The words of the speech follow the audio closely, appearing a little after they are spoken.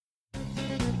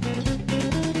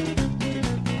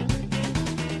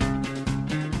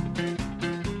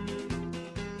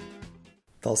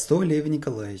Толстой Лев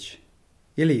Николаевич.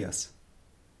 Ильяс.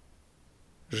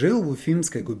 Жил в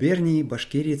Уфимской губернии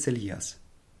башкириец Ильяс.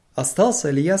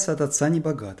 Остался Ильяс от отца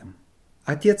небогатым.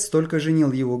 Отец только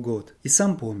женил его год и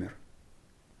сам помер.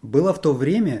 Было в то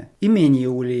время имение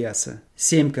у Ильяса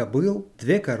 7 кобыл,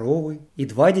 2 коровы и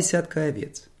 2 десятка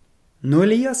овец. Но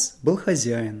Ильяс был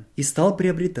хозяин и стал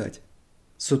приобретать.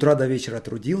 С утра до вечера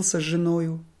трудился с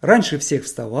женою, раньше всех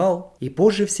вставал и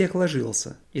позже всех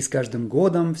ложился, и с каждым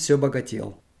годом все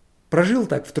богател. Прожил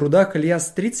так в трудах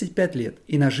Ильяс 35 лет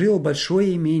и нажил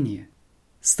большое имение.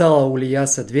 Стало у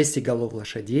Ильяса 200 голов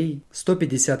лошадей,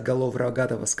 150 голов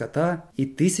рогатого скота и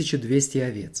 1200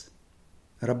 овец.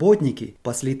 Работники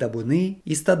пасли табуны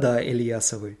и стада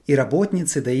Ильясовы, и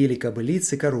работницы доили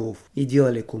кобылиц и коров, и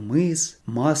делали кумыс,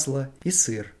 масло и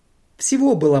сыр.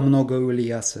 Всего было много у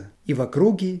Ильяса, и в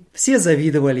округе все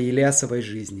завидовали Ильясовой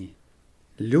жизни.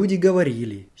 Люди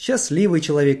говорили: счастливый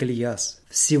человек Ильяс,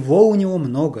 всего у него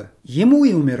много, ему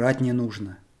и умирать не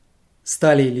нужно.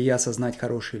 Стали Ильяса знать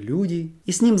хорошие люди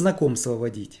и с ним знакомство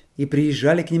водить, и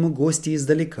приезжали к нему гости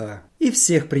издалека, и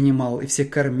всех принимал, и всех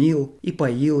кормил, и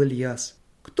поил Ильяс.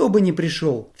 Кто бы ни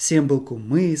пришел, всем был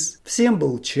кумыс, всем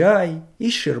был чай, и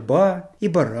щерба, и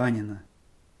баранина.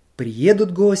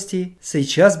 Приедут гости,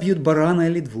 сейчас бьют барана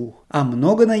или 2, а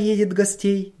много наедет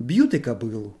гостей, бьют и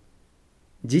кобылу.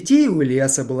 Детей у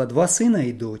Ильяса было 2 сына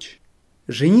и дочь.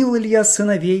 Женил Ильяс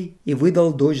сыновей и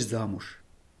выдал дочь замуж.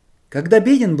 Когда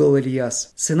беден был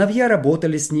Ильяс, сыновья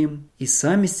работали с ним и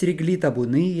сами стерегли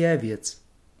табуны и овец.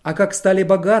 А как стали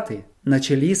богаты,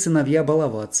 начали сыновья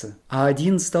баловаться, а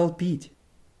один стал пить.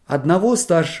 Одного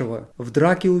старшего в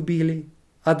драке убили,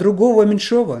 а другого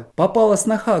меньшого попала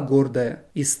сноха гордая,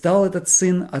 и стал этот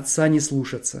сын отца не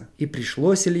слушаться, и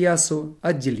пришлось Ильясу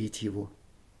отделить его.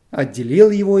 Отделил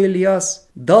его Ильяс,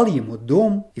 дал ему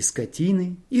дом и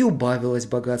скотины, и убавилось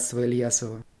богатство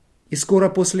Ильясова. И скоро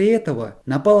после этого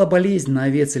напала болезнь на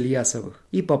овец Ильясовых,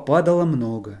 и попадало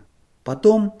много.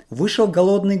 Потом вышел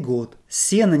голодный год,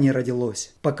 сена не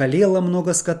родилось, покалело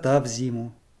много скота в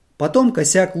зиму. Потом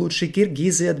косяк лучше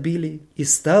киргизы отбили, и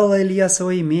стало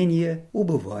Ильясово имение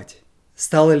убывать.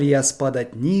 Стал Ильяс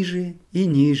падать ниже и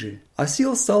ниже, а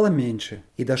сил стало меньше,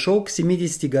 и дошел к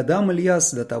 70 годам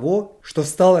Ильяс до того, что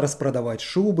стал распродавать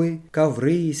шубы,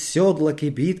 ковры, седла,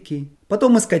 кибитки,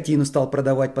 потом и скотину стал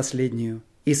продавать последнюю,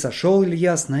 и сошел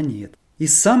Ильяс на нет. И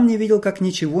сам не видел, как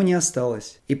ничего не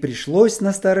осталось, и пришлось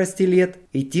на старости лет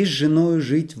идти с женою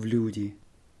жить в люди.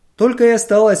 Только и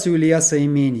осталось у Ильяса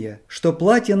имение, что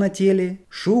платье на теле,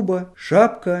 шуба,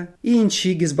 шапка и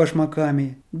инчиги с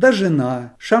башмаками, да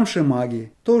жена,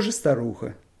 шамшемаги, тоже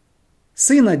старуха.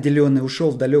 Сын отделенный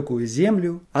ушел в далекую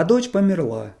землю, а дочь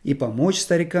померла, и помочь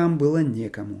старикам было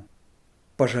некому.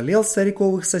 Пожалел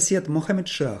стариковых сосед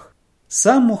Мухаммед-шах.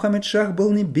 Сам Мухаммед-шах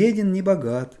был ни беден, ни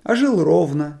богат, а жил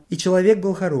ровно, и человек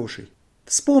был хороший.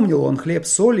 Вспомнил он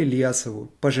хлеб-соль Ильясову,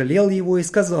 пожалел его и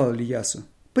сказал Ильясу: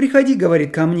 «Приходи, —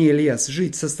 говорит, — ко мне, Ильяс,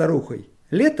 жить со старухой.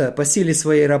 Лето посили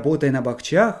своей работой на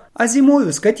бахчах, а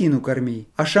зимою скотину корми,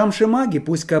 а шамшемаги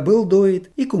пусть кобыл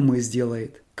доит и кумыс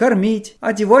делает. Кормить,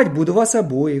 одевать буду вас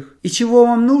обоих, и чего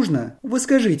вам нужно, вы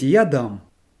скажите, я дам».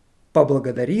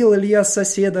 Поблагодарил Ильяс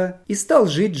соседа и стал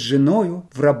жить с женою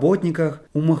в работниках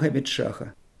у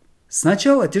Мухаммед-шаха.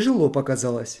 Сначала тяжело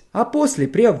показалось, а после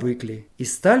привыкли, и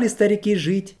стали старики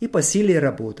жить и по силе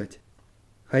работать.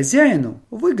 Хозяину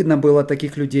выгодно было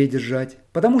таких людей держать,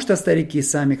 потому что старики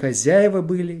сами хозяева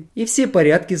были, и все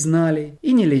порядки знали,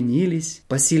 и не ленились,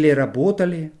 по силе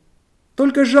работали.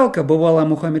 Только жалко бывало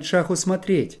Мухаммед-шаху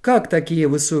смотреть, как такие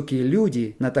высокие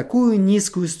люди на такую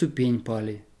низкую ступень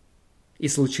пали. И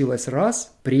случилось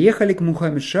раз, приехали к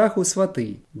Мухаммед-шаху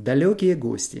сваты, далекие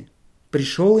гости.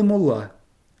 Пришел и мулла.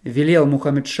 Велел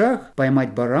Мухаммед-шах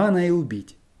поймать барана и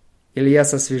убить.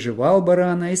 Ильяс освежевал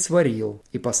барана и сварил,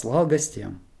 и послал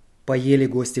гостям. Поели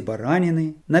гости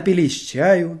баранины, напились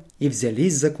чаю и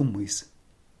взялись за кумыс.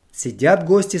 Сидят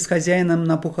гости с хозяином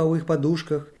на пуховых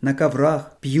подушках, на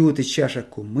коврах, пьют из чашек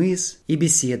кумыс и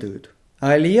беседуют.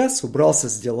 А Ильяс убрался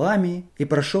с делами и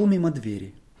прошел мимо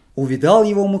двери. Увидал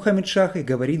его Мухаммед-шах и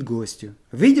говорит гостю: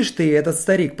 «Видишь ты, этот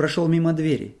старик прошел мимо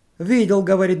двери?» «Видел, —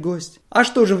 говорит гость. — А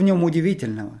что же в нем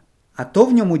удивительного?» «А то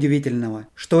в нем удивительного,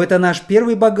 что это наш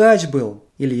первый богач был,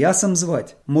 Ильясом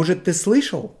звать. Может, ты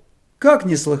слышал?» «Как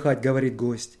не слыхать, — говорит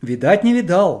гость, — видать не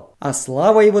видал, а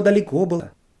слава его далеко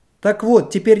была. Так вот,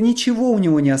 теперь ничего у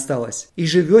него не осталось, и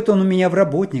живет он у меня в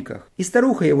работниках, и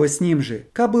старуха его с ним же,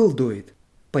 кобыл доит».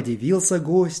 Подивился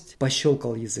гость,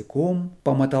 пощелкал языком,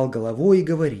 помотал головой и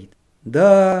говорит: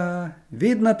 «Да,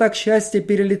 видно, так счастье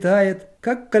перелетает,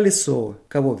 как колесо,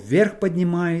 кого вверх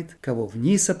поднимает, кого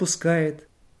вниз опускает.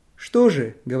 «Что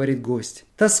же, — говорит гость,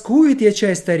 — тоскует я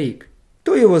чай старик?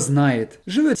 Кто его знает,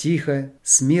 живет тихо,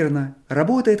 смирно,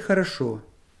 работает хорошо».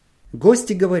 Гость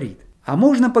и говорит: «А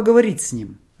можно поговорить с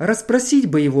ним?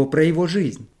 Расспросить бы его про его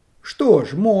жизнь». «Что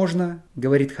ж, можно, —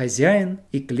 говорит хозяин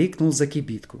и кликнул за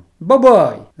кибитку.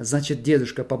 «Бабай, — значит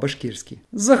дедушка по-башкирски,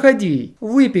 — заходи,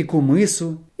 выпей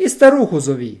кумысу и старуху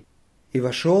зови». И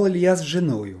вошел Ильяс с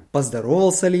женою.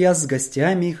 Поздоровался Ильяс с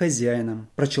гостями и хозяином,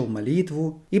 прочел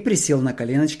молитву и присел на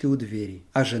коленочки у двери.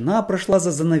 А жена прошла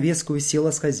за занавеску и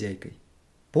села с хозяйкой.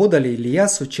 Подали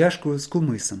Ильясу чашку с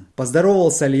кумысом.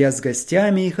 Поздоровался Ильяс с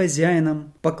гостями и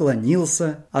хозяином,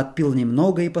 поклонился, отпил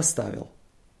немного и поставил.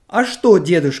 «А что,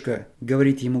 дедушка, —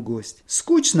 говорит ему гость, —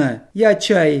 скучно, я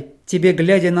чай, тебе,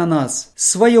 глядя на нас,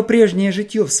 свое прежнее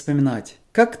житье вспоминать,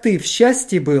 как ты в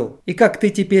счастье был и как ты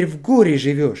теперь в горе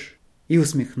живешь». И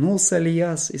усмехнулся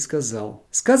Ильяс и сказал: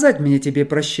 «Сказать мне тебе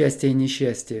про счастье и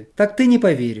несчастье, так ты не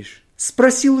поверишь.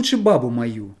 Спроси лучше бабу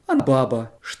мою. Она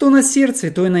баба, что на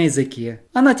сердце, то и на языке.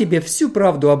 Она тебе всю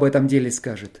правду об этом деле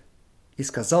скажет». И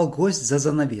сказал гость за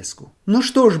занавеску: «Ну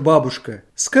что ж, бабушка,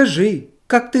 скажи,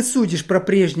 как ты судишь про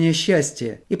прежнее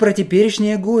счастье и про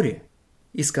теперешнее горе?»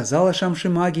 И сказала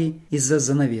Шамши-Маги из-за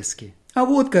занавески: «А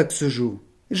вот как сужу.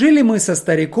 Жили мы со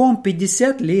стариком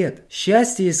 50 лет,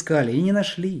 счастье искали и не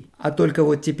нашли. А только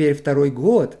вот теперь 2-й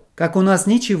год, как у нас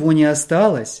ничего не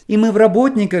осталось, и мы в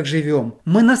работниках живем,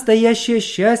 мы настоящее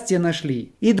счастье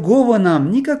нашли, и другого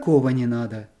нам никакого не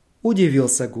надо».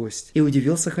 Удивился гость и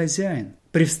удивился хозяин.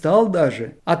 Привстал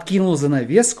даже, откинул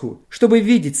занавеску, чтобы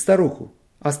видеть старуху.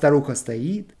 А старуха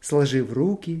стоит, сложив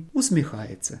руки,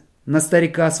 усмехается. На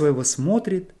старика своего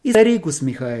смотрит, и старик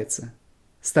усмехается.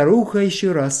 Старуха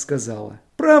еще раз сказала: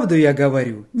 «Правду я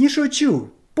говорю, не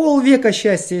шучу. Полвека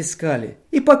счастья искали,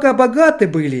 и пока богаты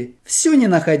были, все не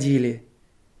находили.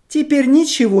 Теперь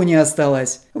ничего не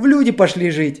осталось, в люди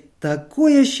пошли жить.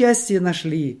 Такое счастье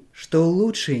нашли, что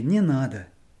лучше не надо».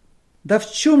 «Да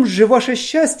в чем же ваше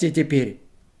счастье теперь?»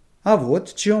 «А вот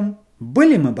в чем.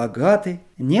 Были мы богаты,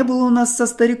 не было у нас со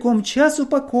стариком часу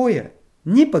покоя.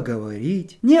 Ни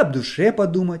поговорить, ни об душе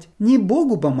подумать, ни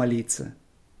Богу помолиться.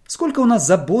 Сколько у нас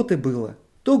заботы было.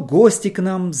 То гости к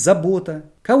нам, забота,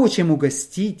 кого чем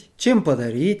угостить, чем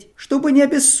подарить, чтобы не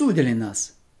обессудили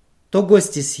нас. То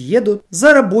гости съедут,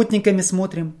 за работниками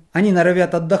смотрим. Они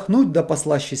норовят отдохнуть да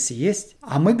послаще съесть,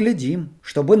 а мы глядим,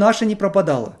 чтобы наше не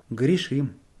пропадало,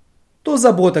 грешим. То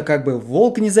забота, как бы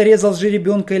волк не зарезал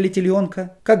жеребенка или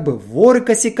теленка, как бы воры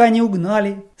косяка не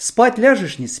угнали, спать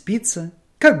ляжешь не спится,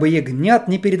 как бы ягнят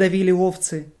не передавили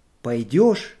овцы.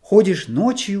 Пойдешь, ходишь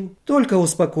ночью, только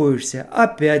успокоишься,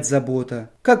 опять забота,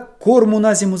 как корму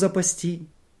на зиму запасти.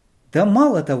 Да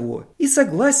мало того, и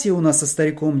согласия у нас со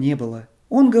стариком не было.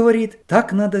 Он говорит: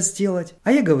 так надо сделать,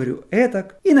 а я говорю: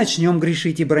 этак, и начнем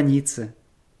грешить и браниться.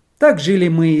 Так жили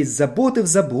мы из заботы в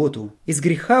заботу, из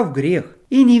греха в грех,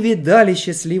 и не видали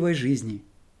счастливой жизни.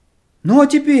 Ну а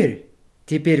теперь?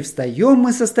 Теперь встаем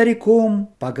мы со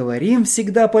стариком, поговорим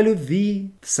всегда по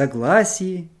любви, в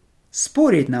согласии.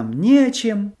 Спорить нам не о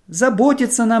чем,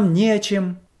 заботиться нам не о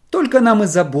чем. Только нам и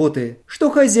заботы, что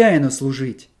хозяину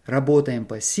служить. Работаем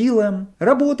по силам,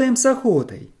 работаем с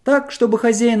охотой, так, чтобы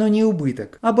хозяину не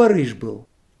убыток, а барыш был.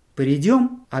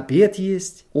 Придем, обед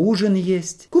есть, ужин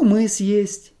есть, кумыс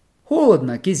есть.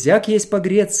 Холодно, кизяк есть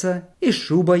погреться, и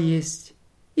шуба есть.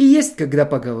 И есть когда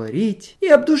поговорить, и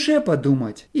об душе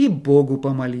подумать, и Богу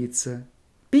помолиться.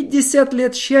 50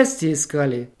 лет счастья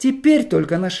искали, теперь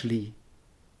только нашли.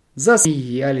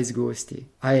 Засмеялись гости,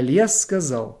 а Ильяс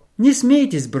сказал: «Не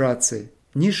смейтесь, братцы,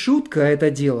 не шутка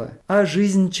это дело, а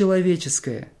жизнь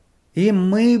человеческая. И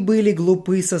мы были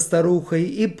глупы со старухой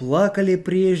и плакали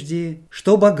прежде,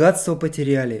 что богатство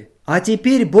потеряли, а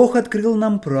теперь Бог открыл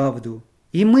нам правду.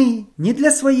 И мы не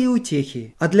для своей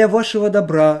утехи, а для вашего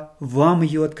добра вам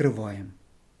ее открываем».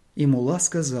 И мулла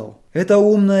сказал: «Это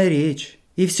умная речь,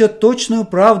 и все точную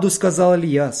правду сказал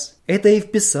Ильяс, это и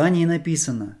в Писании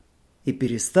написано». И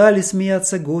перестали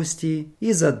смеяться гости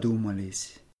и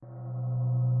задумались.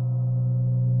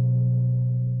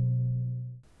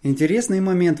 Интересный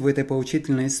момент в этой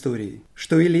поучительной истории,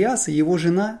 что Ильяс и его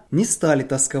жена не стали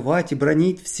тосковать и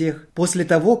бранить всех после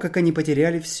того, как они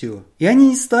потеряли все. И они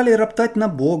не стали роптать на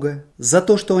Бога за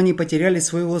то, что они потеряли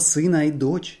своего сына и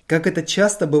дочь, как это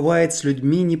часто бывает с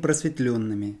людьми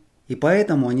непросветленными. И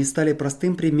поэтому они стали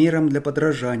простым примером для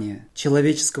подражания,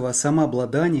 человеческого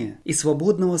самообладания и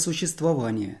свободного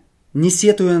существования. Не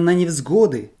сетуя на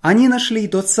невзгоды, они нашли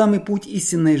тот самый путь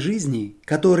истинной жизни,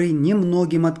 который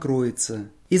немногим откроется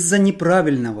из-за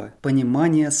неправильного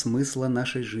понимания смысла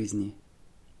нашей жизни.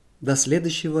 До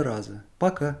следующего раза.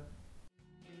 Пока.